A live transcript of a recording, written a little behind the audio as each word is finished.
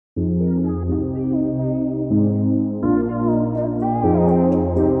Good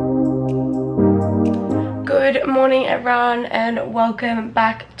morning everyone and welcome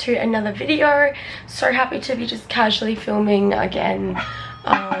back to another video. So happy to be just casually filming again.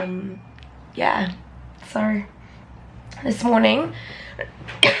 Yeah, so this morning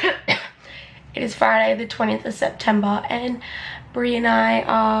it is Friday the 20th of September and Brie and I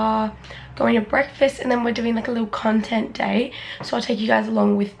are going to breakfast and then we're doing like a little content day, so I'll take you guys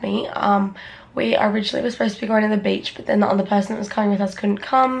along with me. We originally were supposed to be going to the beach, but then the other person that was coming with us couldn't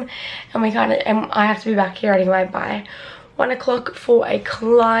come, and I have to be back here anyway by 1 o'clock for a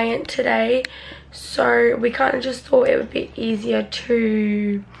client today. So we kind of just thought it would be easier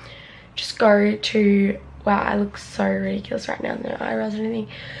to just go to, wow, I look so ridiculous right now, no eyebrows or anything,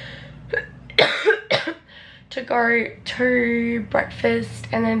 to go to breakfast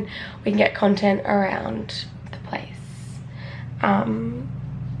and then we can get content around the place.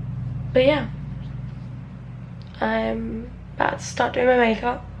 But yeah, I'm about to start doing my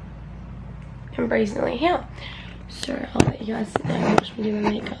makeup and Bree's nearly here, so I'll let you guys sit there and watch me do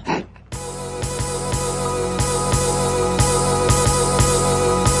my makeup.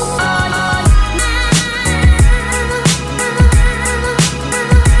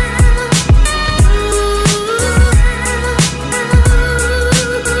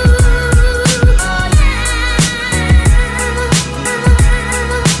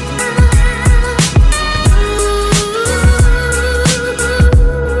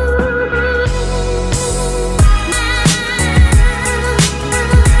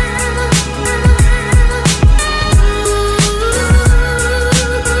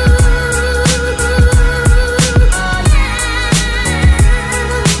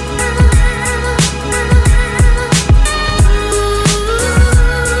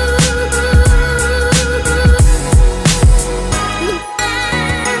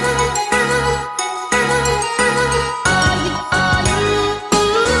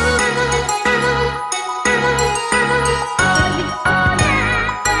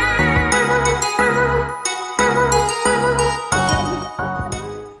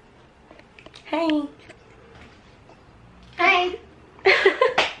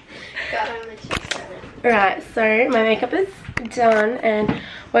 Right, so my makeup is done and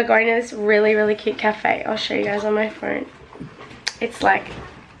we're going to this really cute cafe. I'll show you guys on my phone. It's like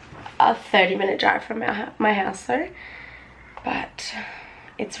a 30-minute drive from my house though, but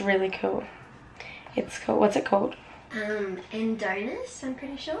it's really cool. It's cool. What's it called? Endonus, I'm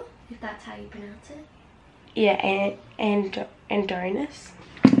pretty sure, if that's how you pronounce it. Yeah, Endonus.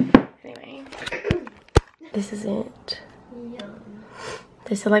 Anyway, this is it. Yum.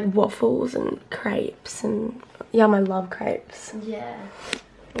 They sell like waffles and crepes and yum, I love crepes. Yeah.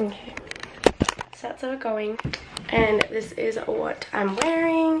 Okay, so that's where we're going and this is what I'm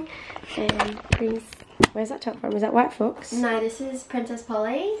wearing. And please, where's that top from? Is that White Fox? No, this is Princess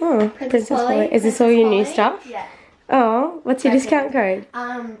Polly. Oh, Princess Polly. Is this all your new stuff? Yeah. Oh, what's your discount code?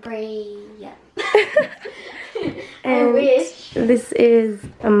 Brie, yeah. And I wish. This is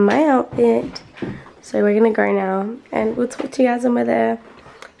my outfit. So we're gonna go now and we'll talk to you guys when we're there.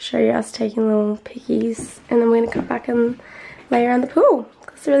 Show you us taking little pickies and then we're gonna come back and lay around the pool.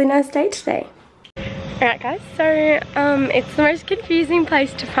 It's a really nice day today. Alright guys, so it's the most confusing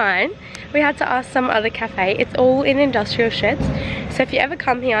place to find. We had to ask some other cafe. It's all in industrial sheds. So if you ever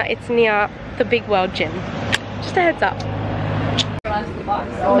come here, it's near the Big World Gym. Just a heads up.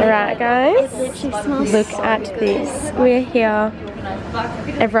 Alright guys, look at this. We're here.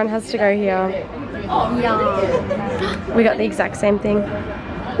 Everyone has to go here. We got the exact same thing.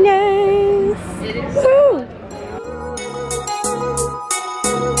 Nice! Woo!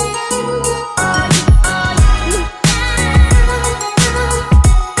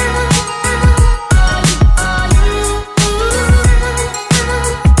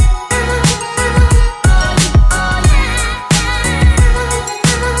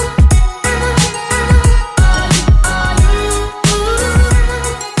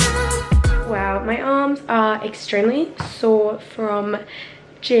 Extremely sore from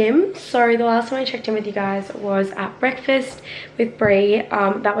gym. So the last time I checked in with you guys was at breakfast with Brie.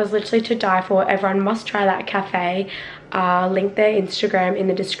 That was literally to die for. Everyone must try that cafe. Link their Instagram in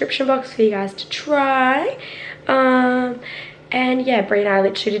the description box for you guys to try. And yeah, Brie and I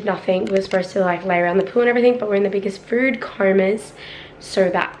literally did nothing. We were supposed to like lay around the pool and everything, but we're in the biggest food comas, so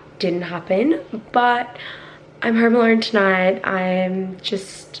that didn't happen. But I'm home alone tonight. I'm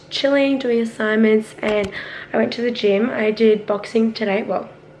just chilling, doing assignments, and I went to the gym. I did boxing today. Well,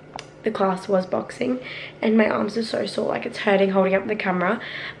 the class was boxing, and my arms are so sore, like it's hurting holding up the camera.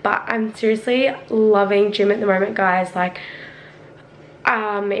 But I'm seriously loving gym at the moment, guys. Like,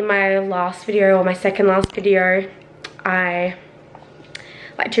 in my last video, or my second last video, like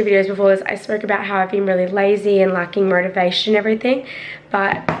 2 videos before this, I spoke about how I've been really lazy and lacking motivation and everything.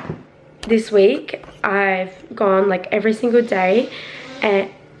 But this week I've gone like every single day, and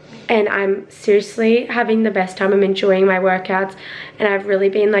I'm seriously having the best time. I'm enjoying my workouts, and I've really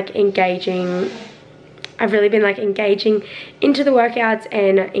been like engaging into the workouts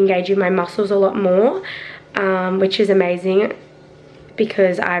and engaging my muscles a lot more, which is amazing,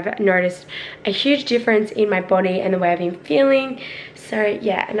 because I've noticed a huge difference in my body and the way I've been feeling. So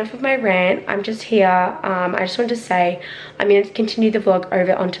yeah, enough of my rant. I'm just here. I just want to say I'm going to continue the vlog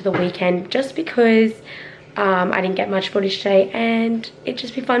over onto the weekend, just because I didn't get much footage today, and it'd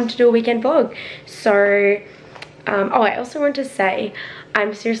just be fun to do a weekend vlog. So oh, I also want to say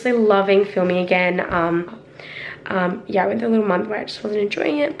I'm seriously loving filming again. Yeah, I went through a little month where I just wasn't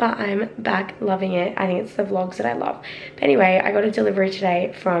enjoying it, but I'm back loving it. I think it's the vlogs that I love. But anyway, I got a delivery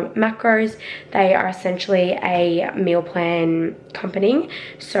today from Macros. They are essentially a meal plan company.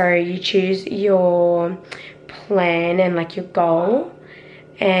 So you choose your plan and like your goal.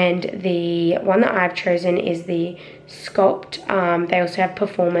 And the one that I've chosen is the Sculpt. They also have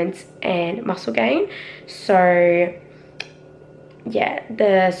performance and muscle gain. So yeah,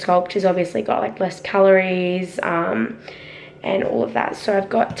 the Sculpt has obviously got like less calories and all of that. So I've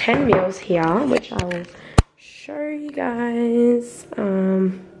got 10 meals here, which I will show you guys.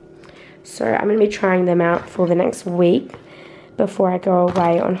 So I'm going to be trying them out for the next week before I go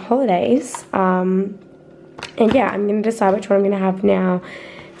away on holidays. And yeah, I'm going to decide which one I'm going to have now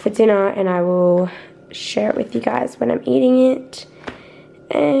for dinner, and I will share it with you guys when I'm eating it.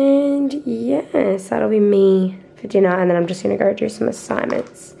 And yes, that'll be me for dinner, and then I'm just going to go do some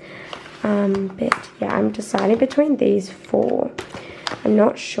assignments. But yeah, I'm deciding between these 4. I'm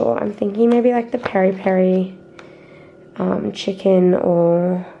not sure. I'm thinking maybe like the peri-peri chicken,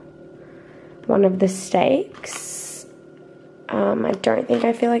 or one of the steaks. I don't think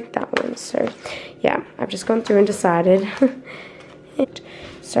I feel like that one. So yeah, I've just gone through and decided.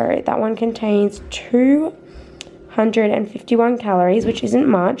 So that one contains 251 calories, which isn't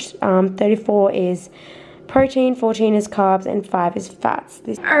much. 34 is protein, 14 is carbs, and 5 is fats.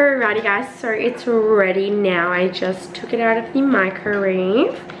 Alrighty guys, so it's ready now. I just took it out of the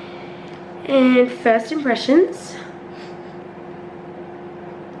microwave. And first impressions.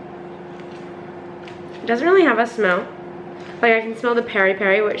 It doesn't really have a smell. Like, I can smell the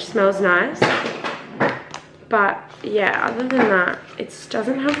peri-peri, which smells nice. But yeah, other than that, it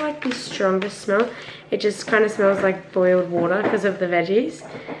doesn't have like the strongest smell. It just kind of smells like boiled water because of the veggies.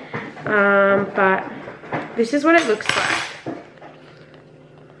 But this is what it looks like.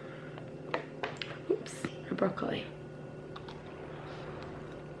 Oops, a broccoli.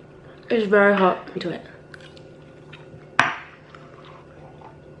 It's very hot into it.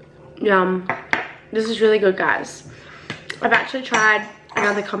 Yum. This is really good, guys. I've actually tried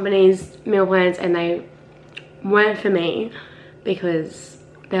another company's meal plans, and they weren't for me because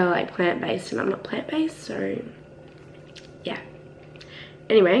they were like plant-based, and I'm not plant-based, so yeah.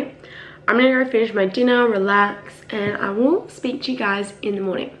 Anyway, I'm gonna go finish my dinner, relax, and I will speak to you guys in the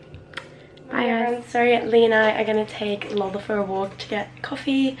morning. Bye guys. So Lee and I are gonna take Lola for a walk to get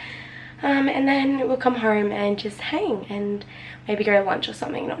coffee, and then we'll come home and just hang and maybe go to lunch or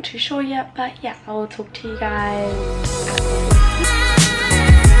something. Not too sure yet, but yeah, I will talk to you guys after.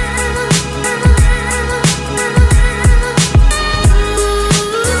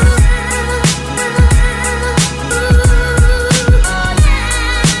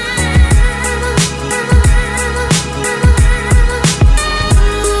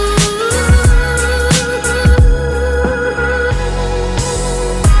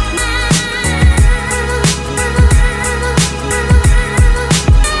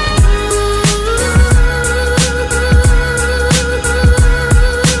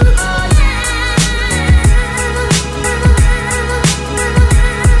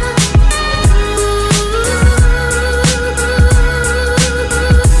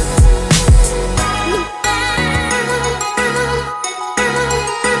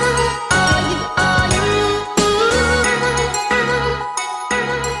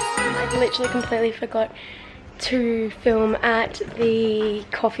 Completely forgot to film at the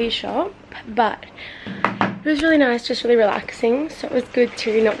coffee shop, but it was really nice, just really relaxing, so it was good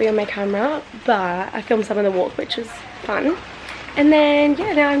to not be on my camera, but I filmed some of the walk, which was fun. And then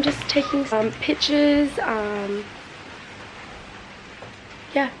yeah, now I'm just taking some pictures,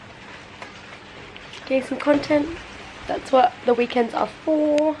 yeah, getting some content. That's what the weekends are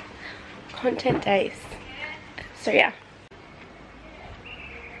for, content days. So yeah.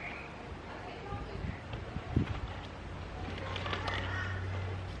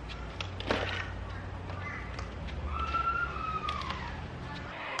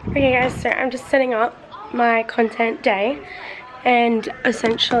 Okay guys, so I'm just setting up my content day, and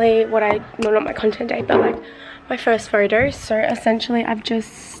essentially what well, not my content day, but like my first photo. So essentially I've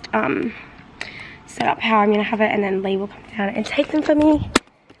just set up how I'm gonna have it, and then Lee will come down and take them for me.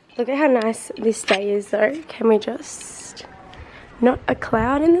 Look at how nice this day is though. Can we just, not a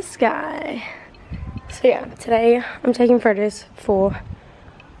cloud in the sky. So yeah, today I'm taking photos for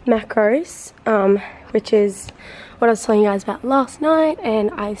macros, which is what I was telling you guys about last night,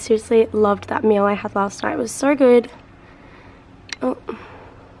 and I seriously loved that meal I had last night. It was so good. Oh.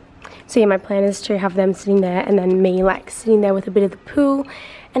 So yeah, my plan is to have them sitting there, and then me like sitting there with a bit of the pool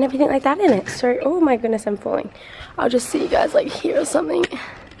and everything like that in it. So, oh my goodness, I'm falling. I'll just see you guys like here or something,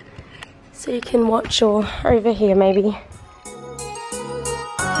 so you can watch, or over here maybe.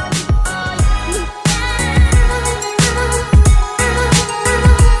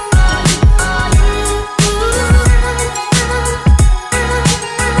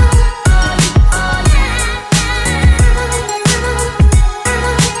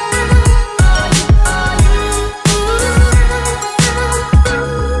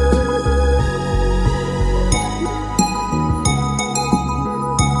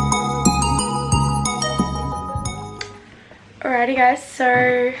 Alrighty guys,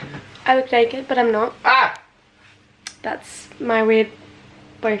 so I look naked, but I'm not. That's my weird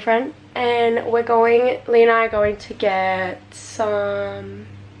boyfriend, and we're going, Lee and I are going to get some,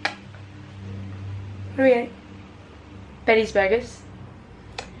 what are we getting? Betty's Burgers.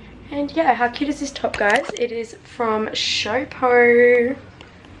 And yeah, how cute is this top, guys? It is from Showpo.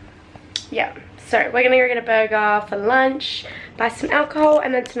 Yeah, so we're gonna go get a burger for lunch, buy some alcohol,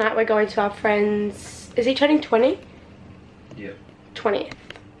 and then tonight we're going to our friend's, is he turning 20? Yep. 20th.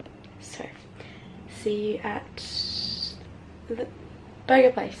 So, see you at the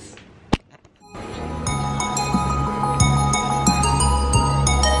burger place.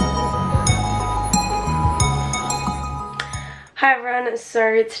 Hi everyone,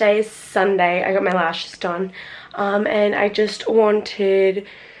 so today is Sunday. I got my lashes done, and I just wanted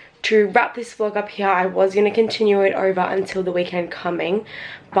to wrap this vlog up here. I was going to continue it over until the weekend coming,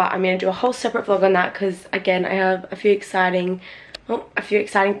 but I'm going to do a whole separate vlog on that because again I have a few exciting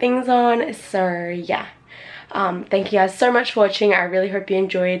things on. So yeah, thank you guys so much for watching. I really hope you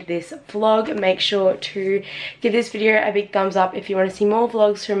enjoyed this vlog. Make sure to give this video a big thumbs up if you want to see more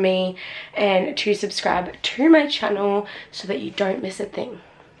vlogs from me, and to subscribe to my channel so that you don't miss a thing.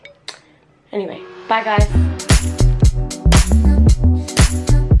 Anyway, bye guys.